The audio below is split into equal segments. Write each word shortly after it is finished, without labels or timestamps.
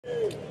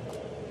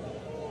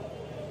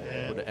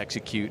able to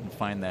execute and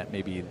find that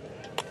maybe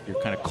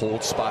your kind of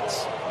cold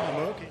spots.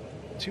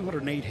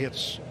 208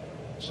 hits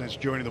since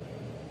joining the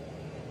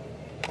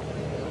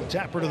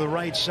tapper to the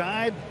right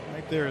side.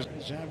 Right there is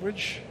his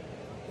average.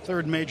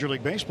 Third Major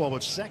League Baseball,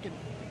 but second.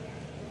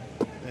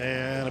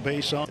 And a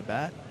base on the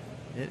bat.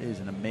 It is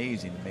an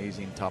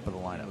amazing top of the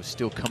line. I was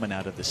still coming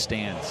out of the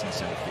stands in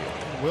center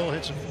field. Will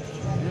hits it.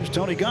 Here's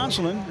Tony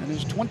Gonsolin in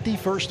his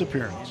 21st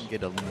appearance.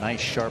 Get a nice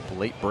sharp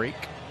late break.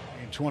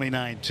 In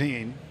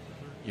 2019.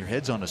 Your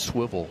head's on a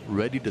swivel,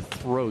 ready to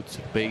throw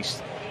to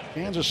base.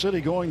 Kansas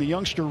City going the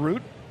youngster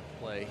route.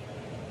 Play.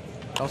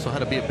 Also how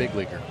to be a big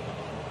leaguer.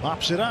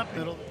 Pops it up.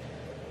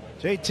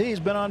 JT's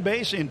been on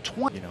base in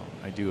 20. You know,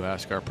 I do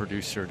ask our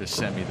producer to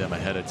send me them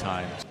ahead of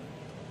time.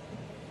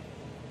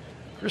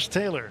 Chris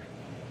Taylor.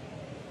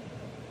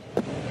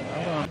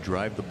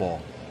 Drive the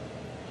ball.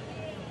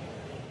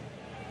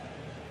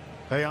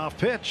 Payoff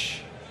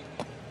pitch.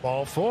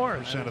 Ball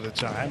 4% of the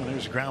time. And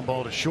there's a ground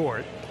ball to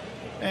short.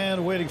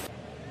 And waiting.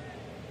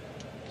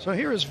 So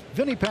here is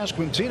Vinny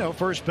Pasquantino,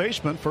 first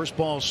baseman. First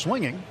ball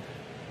swinging.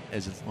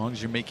 As long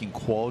as you're making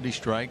quality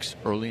strikes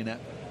early in that.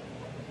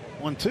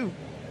 1-2.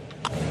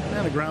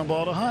 And a ground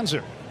ball to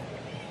Hanser.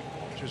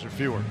 Pitches are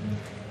fewer.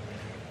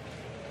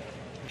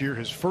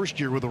 His first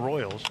year with the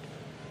Royals.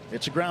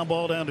 It's a ground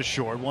ball down to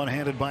short,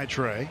 one-handed by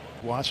Trey.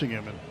 Watching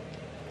him, and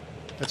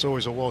that's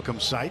always a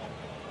welcome sight.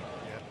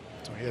 Yeah,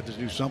 so he had to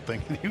do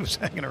something. He was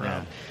hanging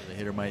around. Yeah, the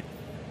hitter might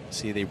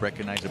see they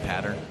recognize a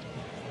pattern.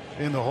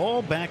 In the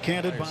hole,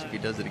 backhanded by. He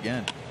does it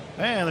again.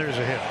 And there's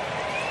a hit.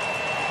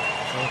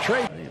 So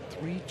Trey at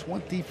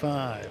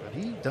 325,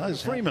 and he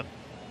does. Freeman.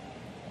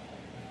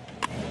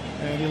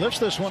 And he lifts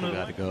this one. You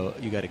got to go.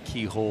 You got to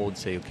keyhole and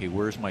say, okay,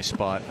 where's my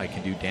spot I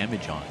can do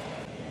damage on.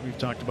 We've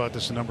talked about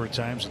this a number of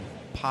times.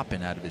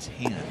 Popping out of his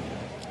hand.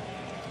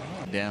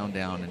 Down,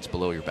 and it's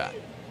below your bat.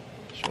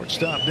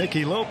 Shortstop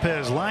Nicky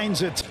Lopez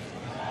lines it.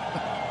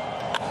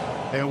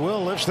 And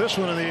Will lifts this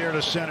one in the air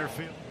to center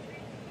field.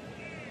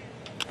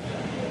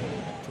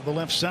 For the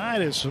left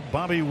side is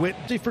Bobby Witt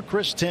for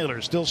Chris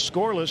Taylor. Still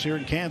scoreless here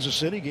in Kansas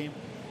City. Game.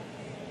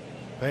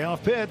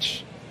 Payoff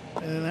pitch.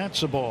 And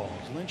that's a ball.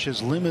 Lynch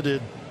has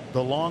limited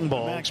the long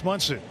ball. Max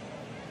Munson.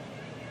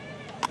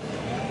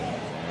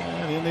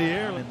 And in the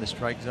air. In the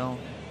strike zone.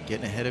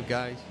 Getting ahead of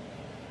guys.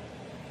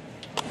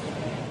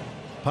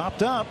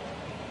 Popped up.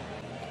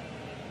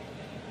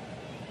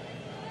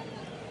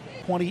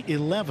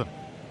 2011.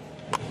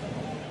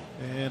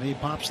 And he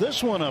pops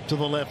this one up to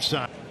the left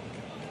side.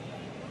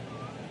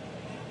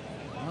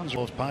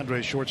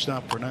 Padres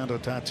shortstop Fernando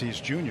Tatis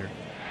Jr.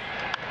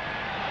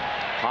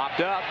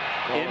 Popped up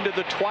into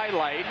the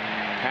twilight.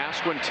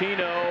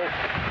 Pasquantino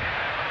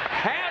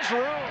has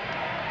room.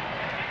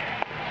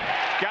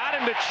 Got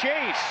him to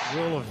chase.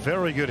 Will, a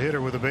very good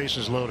hitter with the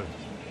bases loaded.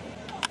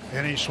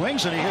 And he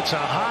swings and he hits a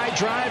high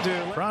drive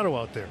to Prado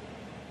out there.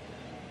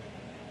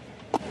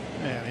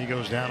 And he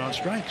goes down on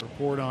strikes.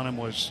 Report on him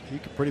was he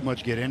could pretty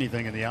much get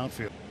anything in the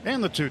outfield.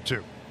 And the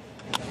 2-2.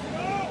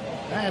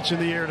 That's in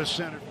the air to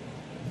center.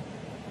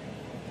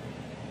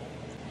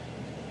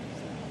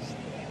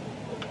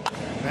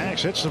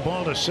 Max hits the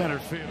ball to center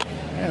field.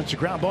 And it's a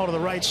ground ball to the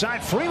right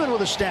side. Freeman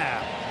with a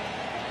stab.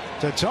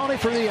 To Tony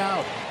for the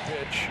out.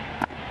 Pitch.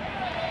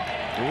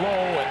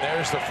 Low, and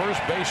there's the first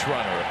base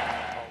runner.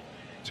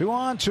 2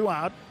 on, 2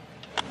 out.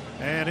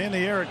 And in the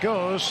air it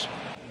goes.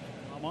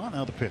 Come on,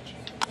 now the pitch.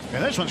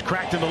 And this one's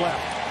cracked into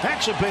left.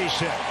 That's a base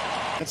hit.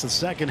 That's the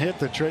second hit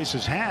that Trace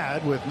has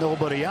had with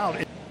nobody out.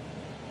 And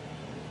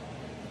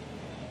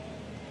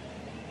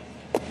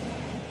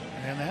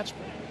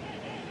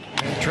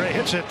Trey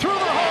hits it through the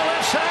hole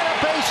left side,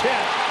 a base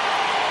hit.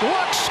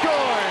 Luck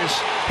scores.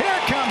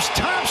 Here comes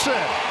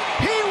Thompson.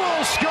 He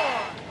will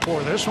score.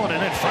 For this one,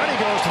 and then Freddie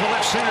goes to the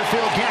left center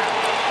field gap.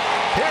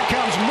 Here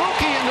comes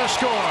Mookie in to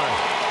score.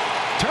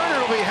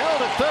 Turner will be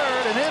held at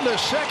third and into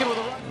second with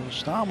a run.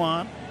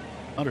 Stalmont,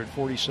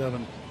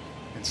 147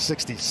 and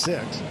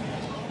 66.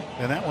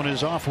 And that one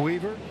is off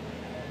Weaver.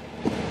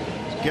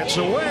 Gets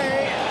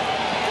away.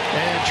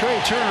 And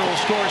Trey Turner will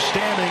score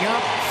standing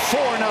up.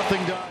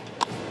 4-0 done.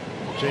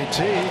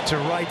 JT to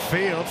right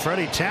field.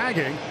 Freddie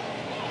tagging.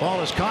 Ball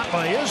is caught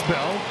by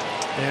Isbell.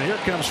 And here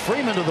comes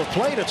Freeman to the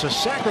plate. It's a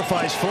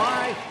sacrifice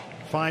fly.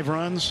 5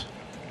 runs.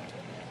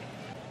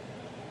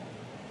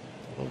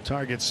 Low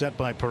target set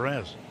by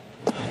Perez.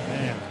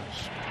 And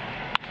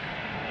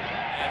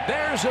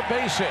there's a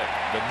base hit.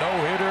 The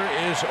no-hitter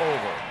is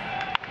over.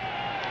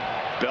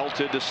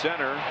 Belted to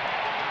center.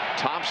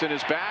 Thompson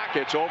is back.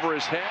 It's over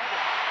his head.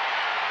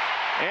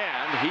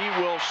 And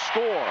he will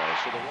score.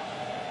 So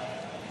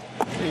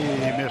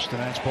he missed,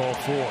 and that's ball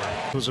 4.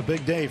 It was a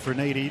big day for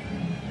Nate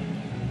Eaton.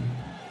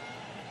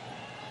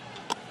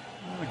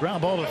 The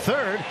ground ball to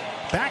third.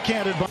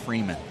 Backhanded by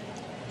Freeman.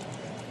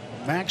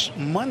 Max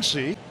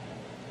Muncy.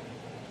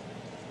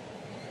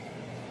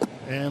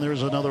 And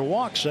there's another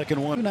walk.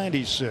 Second one.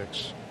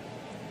 96.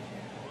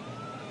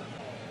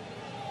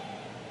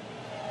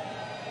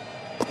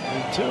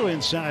 2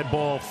 inside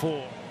ball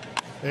 4.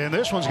 And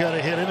this one's got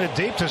to hit in it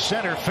deep to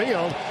center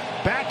field.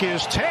 Back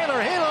is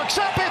Taylor. He looks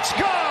up. It's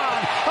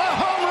gone. A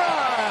home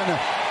run!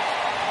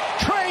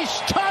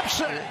 Trace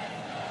Thompson!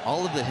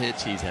 All of the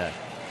hits he's had.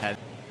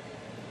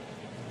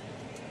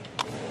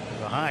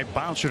 The high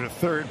bouncer to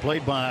third,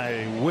 played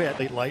by Witt.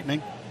 Late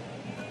Lightning.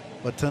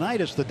 But tonight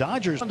it's the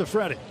Dodgers on to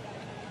Freddie.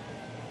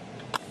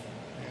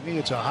 And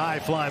it's a high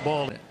fly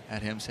ball.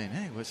 At him saying,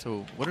 hey,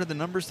 so what are the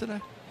numbers today?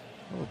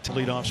 To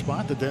lead off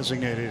spot, the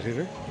designated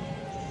hitter.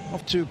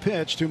 Off to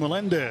pitch to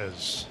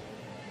Melendez.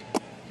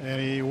 And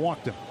he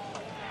walked him.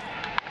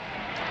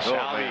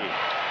 Salvi,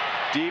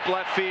 deep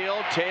left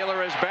field.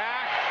 Taylor is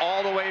back,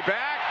 all the way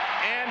back,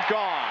 and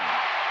gone.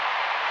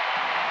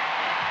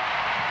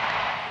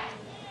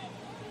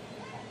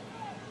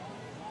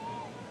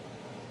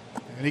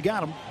 And he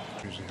got him.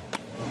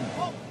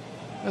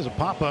 There's a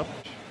pop-up.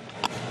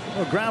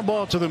 A ground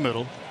ball to the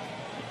middle.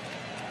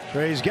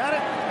 Trey's got it,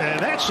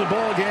 and that's the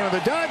ball game. The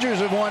Dodgers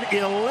have won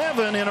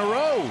 11 in a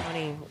row.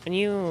 When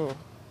you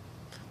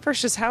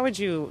first, just how would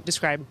you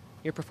describe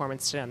your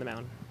performance today on the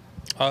mound?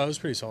 It was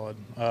pretty solid.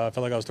 I felt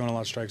like I was throwing a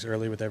lot of strikes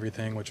early with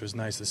everything, which was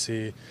nice to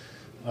see.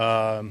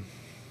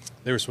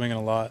 They were swinging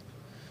a lot,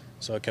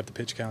 so I kept the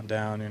pitch count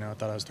down. I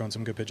thought I was throwing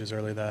some good pitches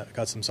early that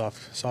got some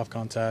soft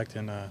contact,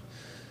 and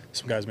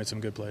some guys made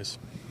some good plays.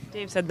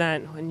 Dave said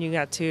that when you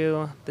got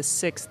to the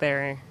sixth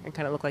there, it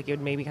kind of looked like you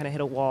would maybe kind of hit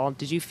a wall.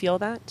 Did you feel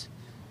that?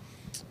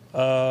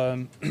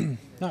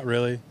 Not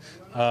really.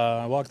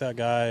 I walked that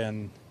guy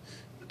and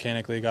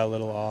mechanically got a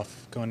little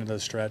off going into the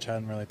stretch.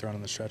 Hadn't really thrown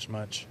in the stretch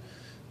much,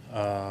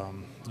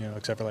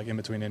 except for like in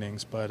between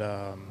innings. But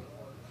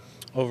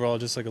overall,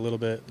 just like a little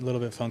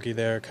bit funky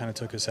there. Kind of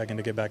took a second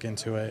to get back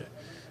into it,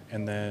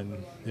 and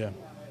then yeah.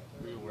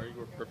 Were you aware you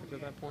were perfect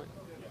at that point?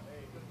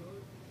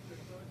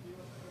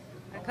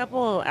 A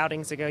couple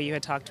outings ago, you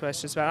had talked to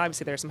us just about,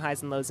 obviously there are some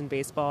highs and lows in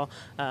baseball,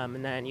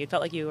 and then you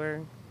felt like you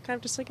were kind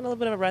of just like in a little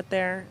bit of a rut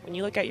there. When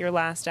you look at your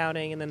last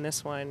outing and then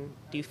this one,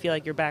 do you feel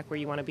like you're back where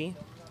you want to be?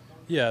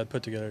 Yeah, I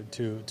put together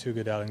two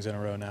good outings in a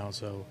row now,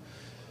 so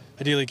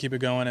ideally keep it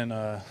going and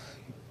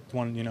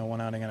one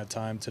outing at a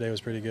time. Today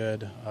was pretty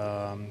good.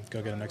 Go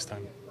get it next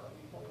time.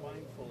 How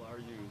mindful are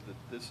you that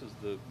this is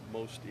the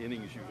most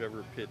innings you've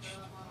ever pitched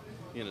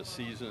in a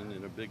season,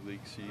 in a big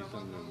league season,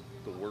 and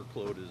the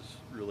workload is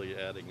really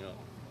adding up?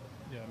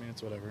 Yeah, I mean,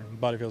 it's whatever.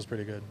 Body feels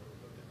pretty good.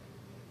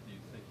 Do you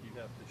think you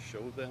have to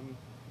show them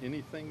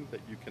anything that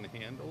you can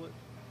handle it?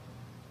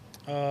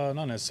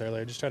 Not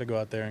necessarily. I just try to go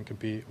out there and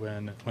compete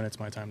when it's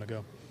my time to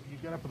go. You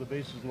got up with the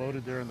bases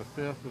loaded there in the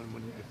fifth, and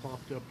when you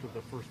popped up to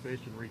the first base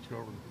and reached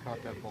over and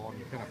caught that ball, and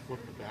you kind of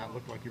flipped the bat,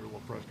 looked like you were a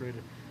little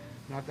frustrated.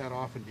 Not that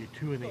often do you,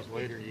 2 innings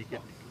later, you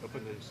get up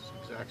in this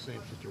exact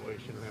same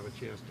situation and have a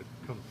chance to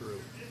come through.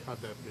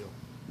 How'd that feel?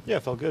 Yeah,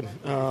 it felt good.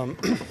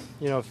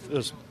 It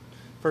was,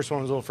 first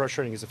one was a little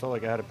frustrating because it felt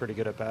like I had a pretty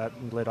good at bat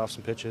and laid off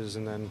some pitches,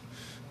 and then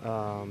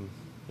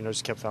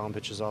just kept fouling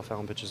pitches off,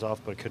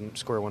 but couldn't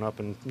square one up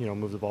and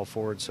move the ball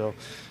forward. So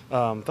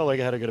felt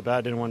like I had a good at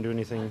bat. Didn't want to do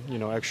anything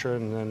extra,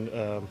 and then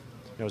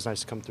it was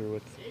nice to come through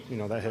with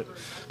that hit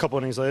a couple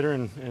innings later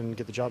and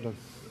get the job done.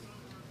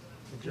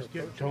 Just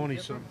get Tony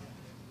some.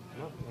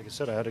 Like I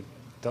said,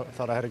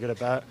 thought I had a good at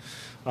bat.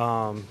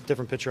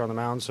 Different pitcher on the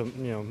mound, so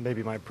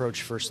maybe my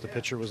approach versus the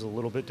pitcher was a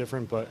little bit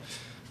different, but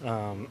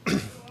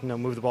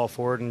move the ball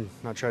forward and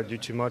not try to do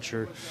too much,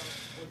 or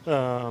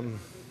try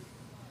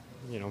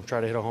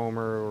to hit a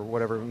homer or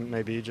whatever it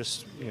may be.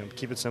 Just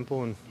keep it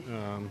simple and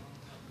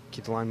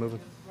keep the line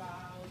moving.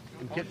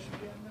 I feel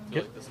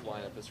like this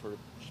lineup has sort of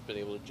just been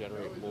able to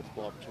generate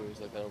multiple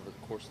opportunities like that over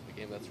the course of the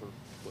game. That's sort of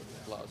what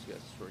allows you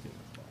guys to sort of get.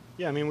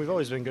 Yeah, I mean, we've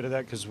always been good at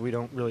that because we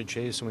don't really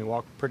chase and we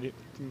walk pretty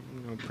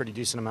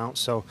decent amounts.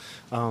 So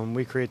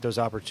we create those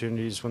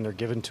opportunities when they're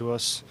given to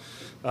us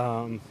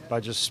by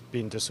just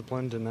being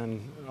disciplined. And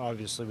then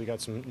obviously we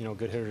got some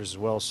good hitters as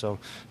well. So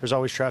there's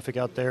always traffic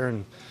out there,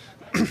 and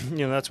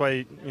that's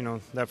why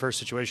that first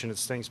situation it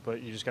stinks.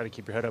 But you just got to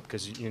keep your head up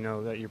because you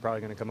know that you're probably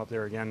going to come up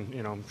there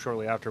again.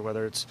 Shortly after,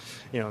 whether it's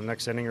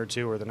next inning or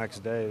two or the next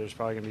day, there's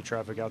probably going to be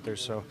traffic out there.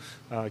 So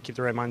keep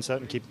the right mindset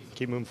and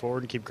keep moving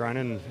forward and keep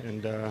grinding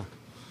and.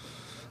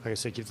 Like I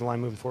said, keep the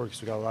line moving forward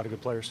because we got a lot of good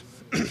players.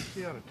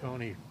 See out of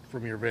Tony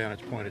from your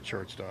vantage point at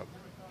shortstop.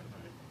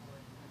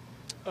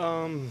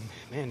 Man,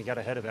 he got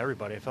ahead of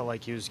everybody. I felt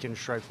like he was getting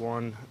strike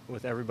one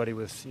with everybody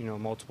with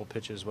multiple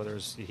pitches, whether it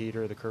was the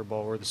heater, the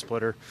curveball, or the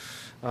splitter.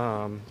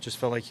 Just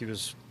felt like he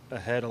was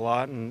ahead a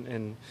lot,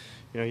 and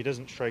he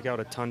doesn't strike out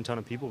a ton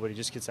of people, but he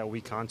just gets that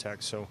weak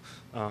contact. So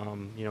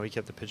he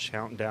kept the pitch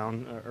count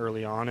down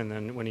early on, and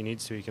then when he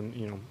needs to, he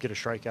can get a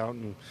strikeout,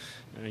 and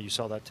you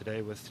saw that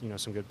today with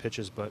some good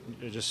pitches. But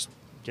just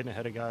getting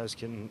ahead of guys,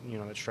 getting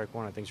that strike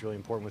one, I think is really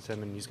important with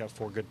him, and he's got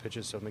 4 good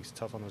pitches, so it makes it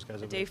tough on those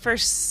guys. Dave,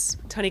 first,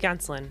 Tony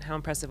Gonsolin, how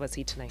impressive was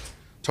he tonight?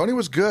 Tony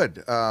was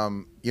good.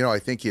 I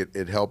think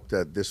it helped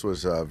that this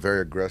was a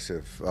very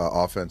aggressive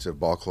offensive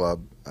ball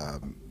club.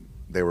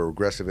 They were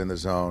aggressive in the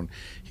zone.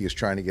 He was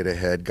trying to get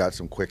ahead, got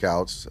some quick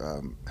outs,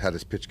 had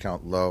his pitch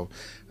count low.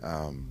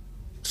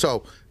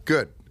 So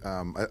good.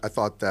 I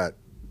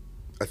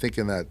think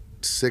in that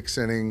 6th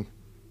inning,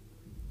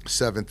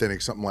 7th inning,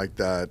 something like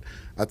that,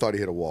 I thought he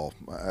hit a wall.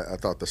 I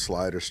thought the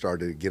slider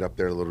started to get up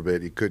there a little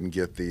bit. He couldn't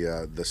get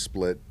the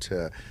split.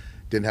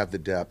 Didn't have the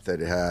depth that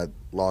it had.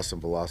 Lost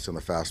some velocity on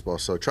the fastball.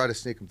 So tried to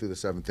sneak him through the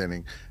 7th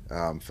inning.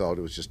 Felt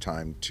it was just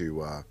time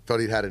to. Felt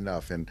he'd had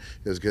enough, and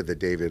it was good that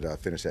David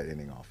finished that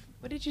inning off.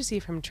 What did you see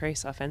from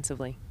Trace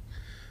offensively?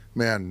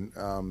 Man,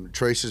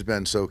 Trace has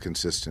been so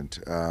consistent.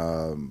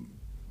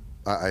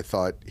 I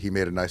thought he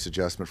made a nice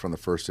adjustment from the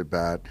first at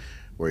bat,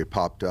 where he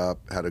popped up,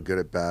 had a good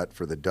at bat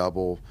for the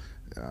double.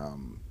 I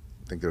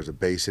think there was a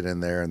base hit in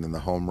there, and then the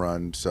home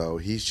run. So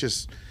he's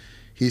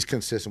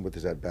consistent with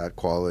his at bat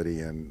quality,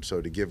 and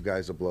so to give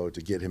guys a blow,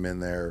 to get him in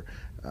there,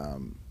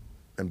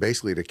 and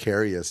basically to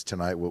carry us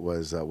tonight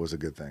was a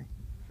good thing.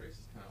 Trace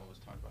has kind of always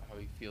talked about how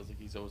he feels like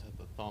he's always had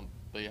the thump,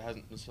 but he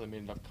hasn't necessarily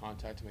made enough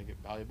contact to make it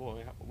valuable. I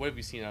mean, what have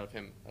you seen out of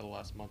him in the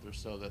last month or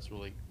so that's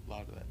really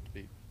allowed that to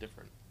be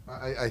different?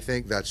 I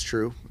think that's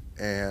true,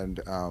 and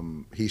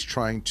he's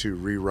trying to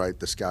rewrite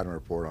the scouting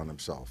report on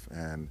himself.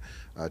 And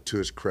to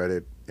his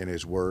credit, in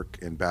his work,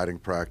 in batting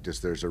practice,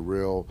 there's a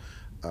real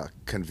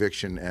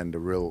conviction and a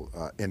real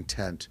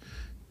intent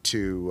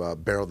to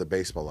barrel the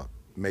baseball up,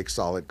 make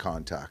solid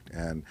contact,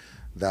 and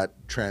that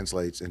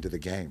translates into the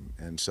game.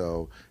 And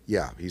so,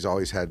 yeah, he's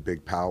always had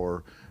big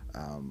power,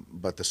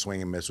 but the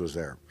swing and miss was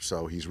there.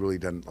 So he's really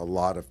done a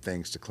lot of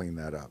things to clean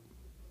that up.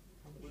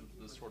 Was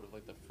this sort of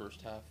like the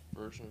first half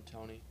version of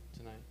Tony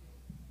tonight?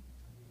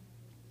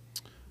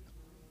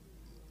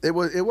 It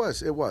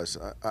was.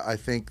 I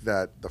think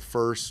that the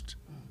first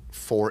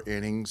 4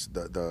 innings,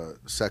 the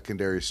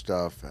secondary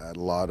stuff had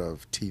a lot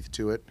of teeth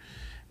to it,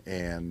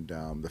 and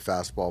the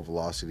fastball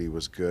velocity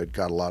was good.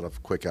 Got a lot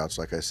of quick outs,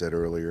 like I said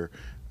earlier.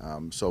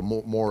 So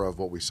more of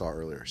what we saw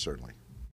earlier, certainly.